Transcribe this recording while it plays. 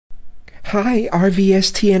Hi,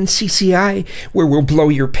 RVSTNCCI, where we'll blow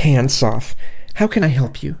your pants off. How can I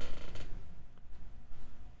help you?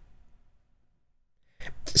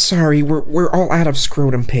 Sorry, we're all out of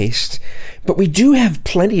scrotum paste, but we do have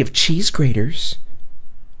plenty of cheese graters.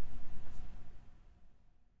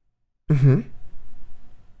 Would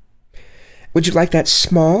you like that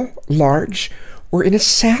small, large, or in a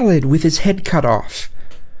salad with his head cut off?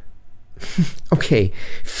 Okay,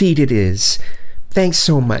 feed it is. Thanks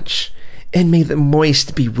so much, and may the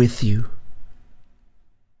moist be with you.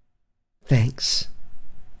 Thanks.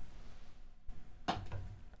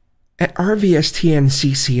 At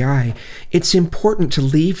RVSTNCCI, it's important to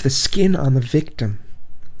leave the skin on the victim.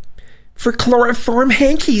 For chloroform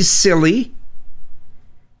hankies, silly!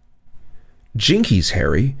 Jinkies,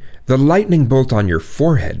 Harry. The lightning bolt on your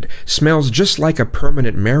forehead smells just like a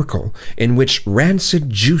permanent miracle in which rancid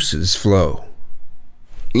juices flow.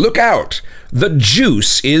 Look out! The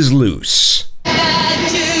juice is loose! The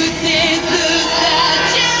juice is loose!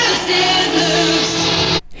 The juice is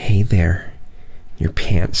loose! Hey there. Your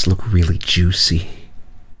pants look really juicy.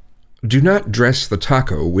 Do not dress the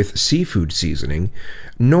taco with seafood seasoning,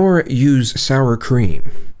 nor use sour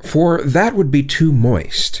cream, for that would be too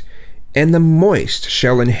moist, and the moist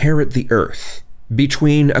shall inherit the earth,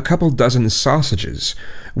 between a couple dozen sausages,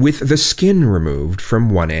 with the skin removed from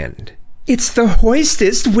one end. It's the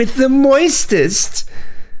hoistest with the moistest!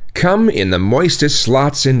 Come in the moistest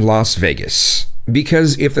slots in Las Vegas,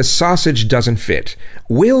 because if the sausage doesn't fit,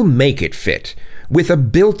 we'll make it fit, with a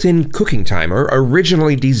built-in cooking timer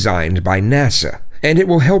originally designed by NASA, and it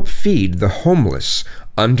will help feed the homeless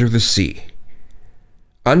under the sea.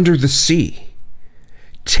 Under the sea.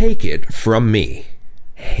 Take it from me.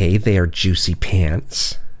 Hey there, juicy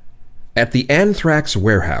pants. At the Anthrax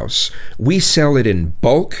Warehouse, we sell it in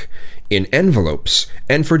bulk, in envelopes,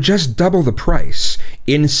 and for just double the price,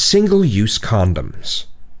 in single-use condoms.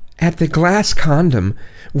 At the Glass Condom,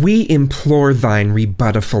 we implore thine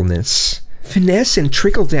rebuttifulness. Finesse and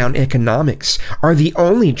trickle-down economics are the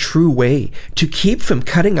only true way to keep from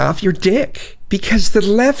cutting off your dick. Because the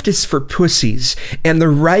left is for pussies, and the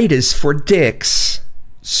right is for dicks.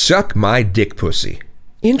 Suck my dick pussy.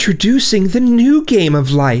 Introducing the new game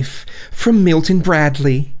of life from Milton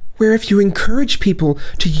Bradley, where if you encourage people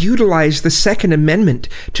to utilize the Second Amendment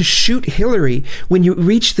to shoot Hillary when you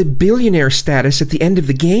reach the billionaire status at the end of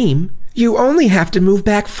the game, you only have to move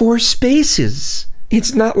back 4 spaces.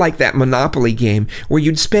 It's not like that Monopoly game where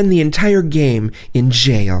you'd spend the entire game in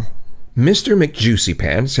jail. Mr.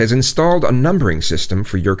 McJuicyPants has installed a numbering system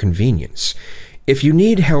for your convenience. If you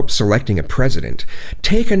need help selecting a president,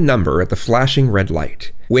 take a number at the flashing red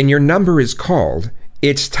light. When your number is called,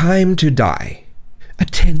 it's time to die.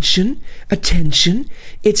 Attention, attention,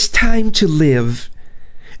 it's time to live.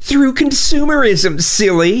 Through consumerism,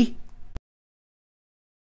 silly!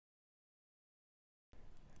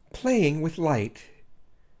 Playing with light.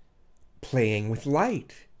 Playing with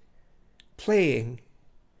light. Playing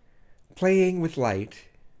with light.